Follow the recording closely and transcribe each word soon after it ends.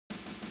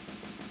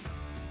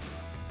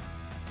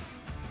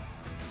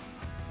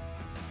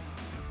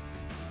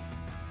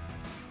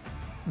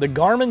The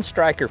Garmin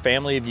Striker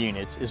family of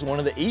units is one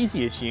of the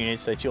easiest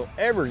units that you'll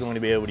ever going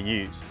to be able to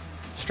use.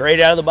 Straight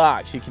out of the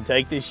box, you can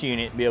take this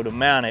unit and be able to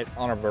mount it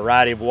on a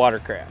variety of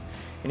watercraft,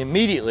 and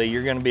immediately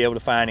you're going to be able to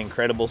find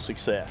incredible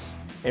success.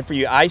 And for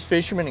you ice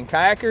fishermen and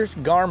kayakers,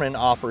 Garmin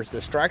offers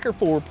the Striker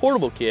 4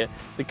 portable kit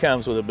that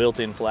comes with a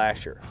built-in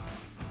flasher.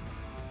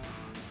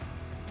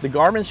 The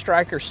Garmin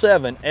Striker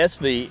 7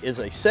 SV is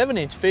a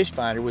 7-inch fish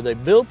finder with a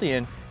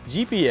built-in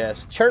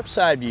GPS, chirp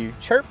side view,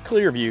 chirp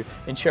clear view,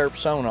 and chirp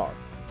sonar.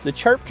 The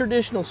chirp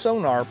traditional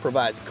sonar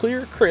provides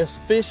clear,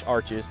 crisp fish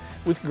arches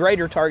with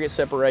greater target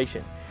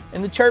separation,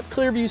 and the chirp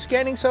clear view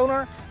scanning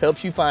sonar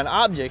helps you find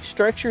objects,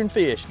 structure, and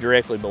fish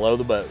directly below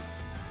the boat.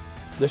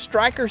 The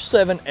Striker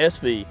 7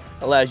 SV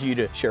allows you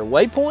to share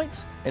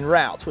waypoints and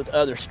routes with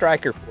other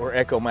Striker or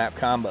Echo Map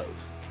combos.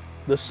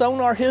 The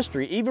sonar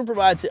history even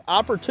provides the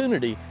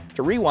opportunity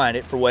to rewind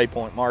it for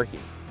waypoint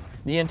marking.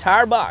 The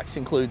entire box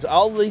includes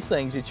all of these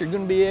things that you're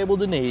going to be able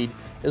to need,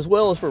 as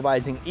well as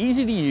providing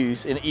easy to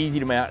use and easy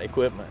to mount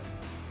equipment.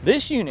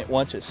 This unit,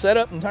 once it's set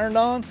up and turned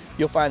on,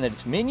 you'll find that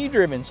it's menu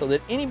driven so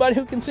that anybody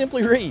who can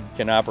simply read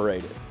can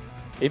operate it.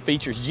 It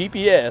features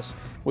GPS,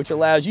 which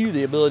allows you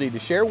the ability to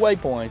share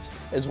waypoints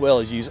as well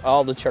as use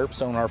all the chirp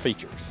sonar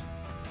features.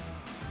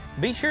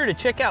 Be sure to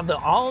check out the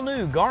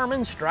all-new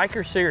Garmin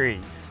Striker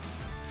series.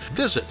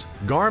 Visit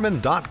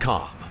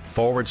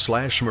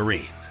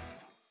garmin.com/marine.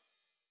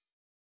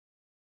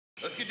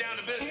 Let's get down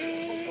to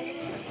business.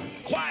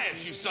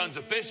 Quiet, you sons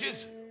of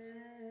fishes.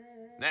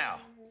 Now,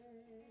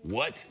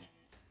 what?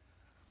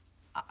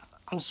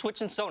 I'm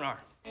switching sonar.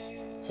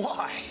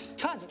 Why?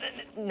 Cause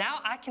now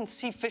I can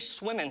see fish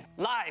swimming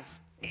live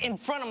in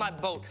front of my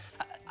boat.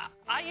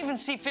 I even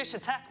see fish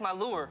attack my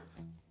lure.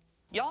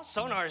 Y'all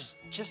sonar's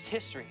just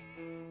history.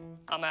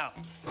 I'm out.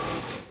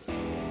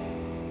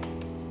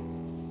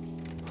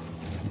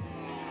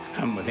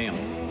 I'm with him.